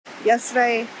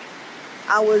Yesterday,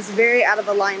 I was very out of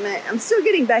alignment. I'm still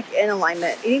getting back in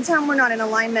alignment. Anytime we're not in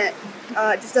alignment,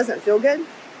 it just doesn't feel good.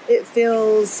 It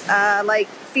feels like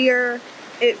fear.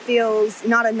 It feels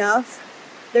not enough.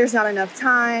 There's not enough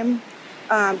time.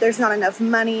 There's not enough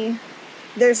money.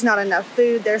 There's not enough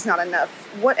food. There's not enough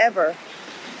whatever.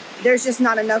 There's just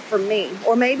not enough for me.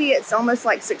 Or maybe it's almost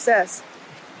like success.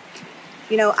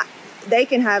 They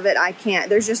can have it. I can't.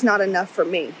 There's just not enough for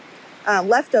me.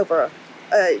 Leftover.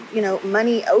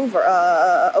 Money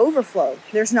overflow.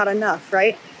 There's not enough,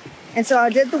 right? And so I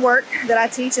did the work that I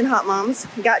teach in Hot Moms,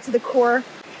 got to the core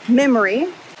memory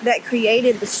that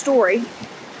created the story,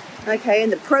 okay,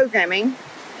 and the programming.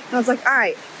 And I was like, all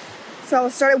right. So I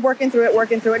started working through it.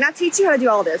 And I teach you how to do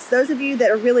all this. Those of you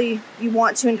that are you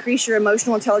want to increase your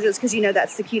emotional intelligence, because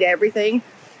that's the key to everything.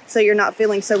 So you're not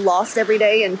feeling so lost every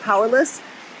day and powerless.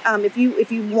 If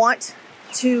you want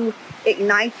to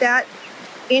ignite that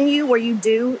in you, where you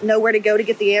do know where to go to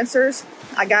get the answers,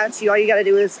 I got you. All you got to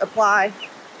do is apply,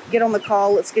 get on the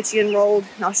call. Let's get you enrolled,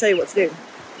 and I'll show you what to do.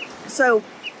 So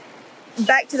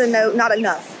back to the note, not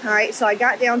enough. All right. So I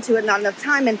got down to it, not enough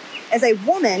time. And as a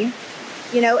woman,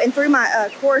 and through my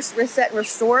course, Reset and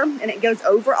Restore, and it goes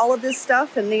over all of this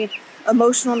stuff and the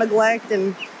emotional neglect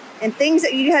and things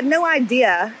that you had no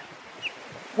idea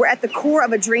were at the core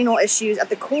of adrenal issues, at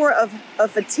the core of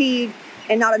fatigue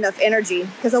and not enough energy.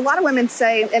 Because a lot of women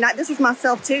say, and this was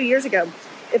myself 2 years ago,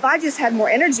 if I just had more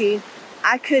energy,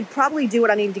 I could probably do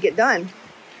what I needed to get done.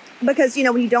 Because,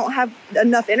 when you don't have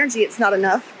enough energy, it's not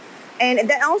enough. And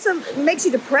that also makes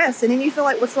you depressed. And then you feel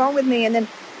like, what's wrong with me? And then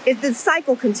the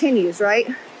cycle continues, right?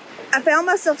 I found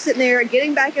myself sitting there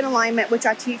getting back in alignment, which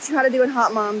I teach you how to do in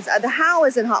Hot Moms. The how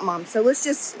is in Hot Moms. So let's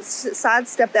just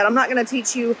sidestep that. I'm not going to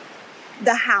teach you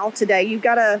the how today. You're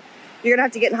gonna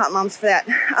have to get in Hot Moms for that.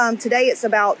 Today it's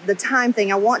about the time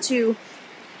thing. I want to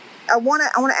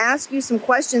ask you some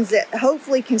questions that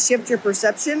hopefully can shift your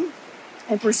perception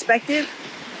and perspective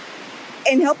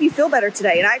and help you feel better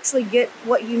today and actually get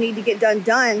what you need to get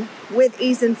done with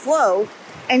ease and flow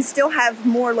and still have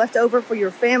more left over for your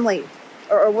family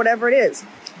or whatever it is.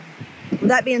 With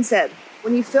that being said,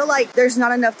 when you feel like there's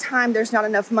not enough time, there's not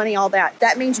enough money, all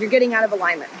that means you're getting out of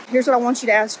alignment. Here's what I want you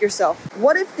to ask yourself.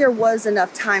 What if there was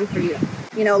enough time for you?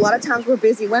 A lot of times we're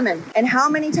busy women. And how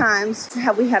many times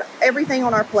have we had everything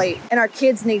on our plate and our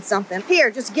kids need something? Here,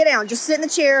 just get down, just sit in the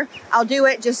chair. I'll do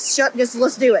it. Just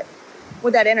let's do it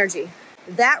with that energy.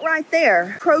 That right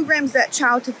there programs that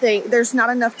child to think there's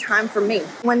not enough time for me.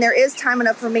 When there is time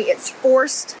enough for me, it's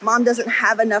forced. Mom doesn't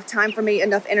have enough time for me,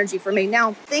 enough energy for me.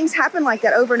 Now, things happen like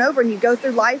that over and over, and you go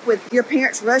through life with your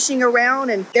parents rushing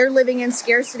around and they're living in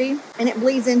scarcity, and it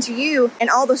bleeds into you, and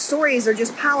all the stories are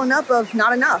just piling up of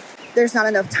not enough. There's not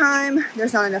enough time,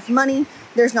 there's not enough money,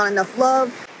 there's not enough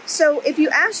love. So if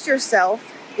you asked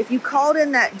yourself, if you called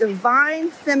in that divine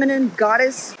feminine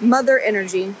goddess mother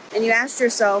energy and you asked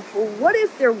yourself, well, what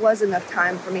if there was enough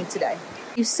time for me today?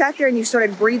 You sat there and you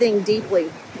started breathing deeply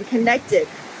and connected,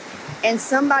 and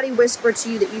somebody whispered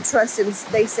to you that you trusted, and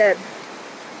they said,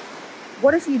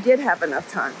 what if you did have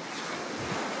enough time?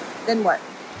 Then what?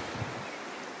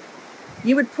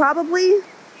 You would probably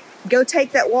go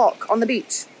take that walk on the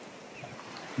beach.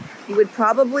 You would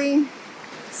probably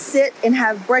sit and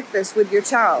have breakfast with your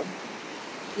child.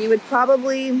 You would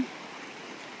probably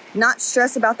not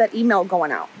stress about that email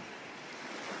going out.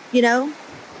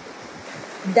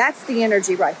 That's the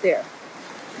energy right there.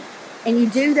 And you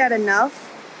do that enough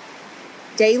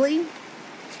daily.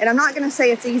 And I'm not going to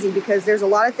say it's easy, because there's a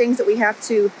lot of things that we have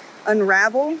to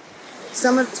unravel.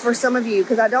 For some of you,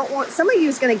 because I don't want, some of you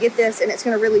is going to get this and it's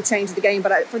going to really change the game.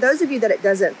 But for those of you that it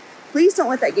doesn't, please don't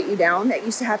let that get you down. That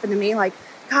used to happen to me. Like,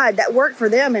 God, that worked for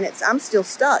them and I'm still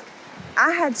stuck.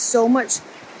 I had so much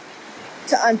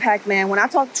to unpack, man. When I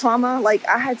talk trauma, like,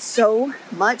 I had so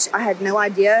much I had no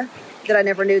idea that I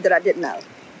never knew that I didn't know.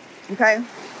 Okay?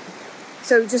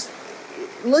 So just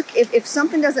look, if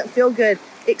something doesn't feel good,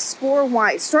 explore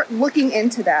why. Start looking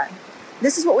into that.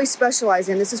 This is what we specialize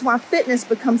in. This is why fitness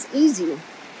becomes easy.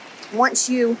 Once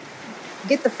you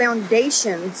get the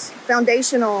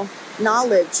foundational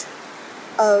knowledge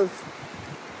of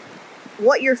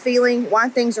what you're feeling, why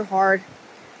things are hard,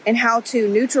 and how to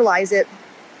neutralize it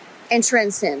and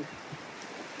transcend.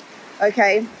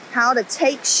 Okay? How to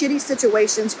take shitty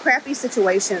situations, crappy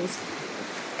situations,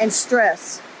 and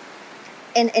stress,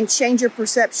 and change your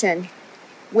perception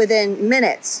within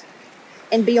minutes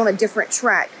and be on a different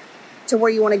track to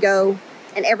where you want to go,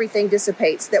 and everything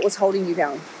dissipates that was holding you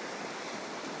down.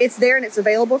 It's there and it's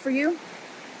available for you.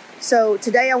 So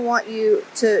today I want you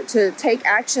to take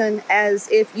action as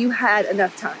if you had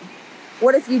enough time.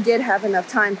 What if you did have enough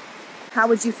time? how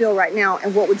would you feel right now?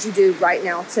 And what would you do right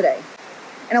now today?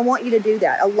 And I want you to do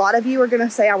that. A lot of you are going to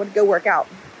say, I would go work out.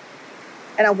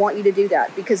 And I want you to do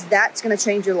that because that's going to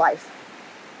change your life.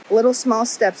 Little small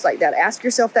steps like that. Ask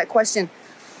yourself that question.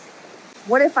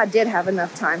 What if I did have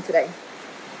enough time today?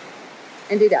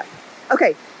 And do that.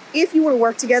 Okay, if you want to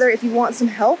work together, if you want some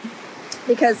help,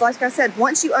 because like I said,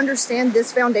 once you understand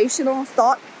this foundational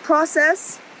thought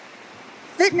process,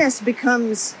 fitness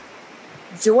becomes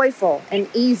joyful and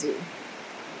easy.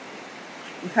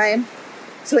 Okay?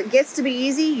 So it gets to be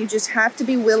easy. You just have to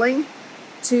be willing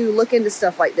to look into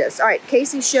stuff like this. All right,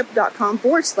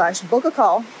 CaseyShip.com/book a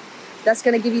call. That's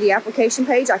going to give you the application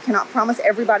page. I cannot promise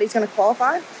everybody's going to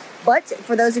qualify, but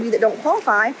for those of you that don't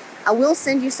qualify, I will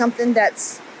send you something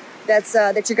that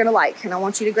you're going to like, and I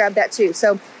want you to grab that too.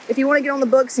 So if you want to get on the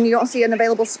books and you don't see an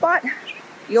available spot,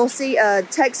 you'll see a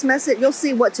text message. You'll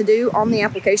see what to do on the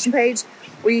application page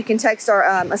where you can text our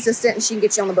assistant and she can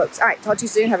get you on the books. All right, talk to you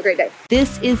soon. Have a great day.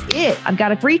 This is it. I've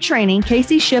got a free training,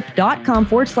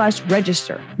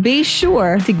 CaseyShip.com/register. Be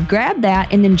sure to grab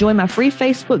that and then join my free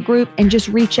Facebook group and just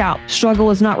reach out. Struggle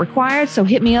is not required, so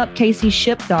hit me up,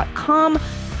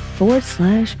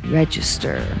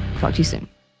 CaseyShip.com/register. Talk to you soon.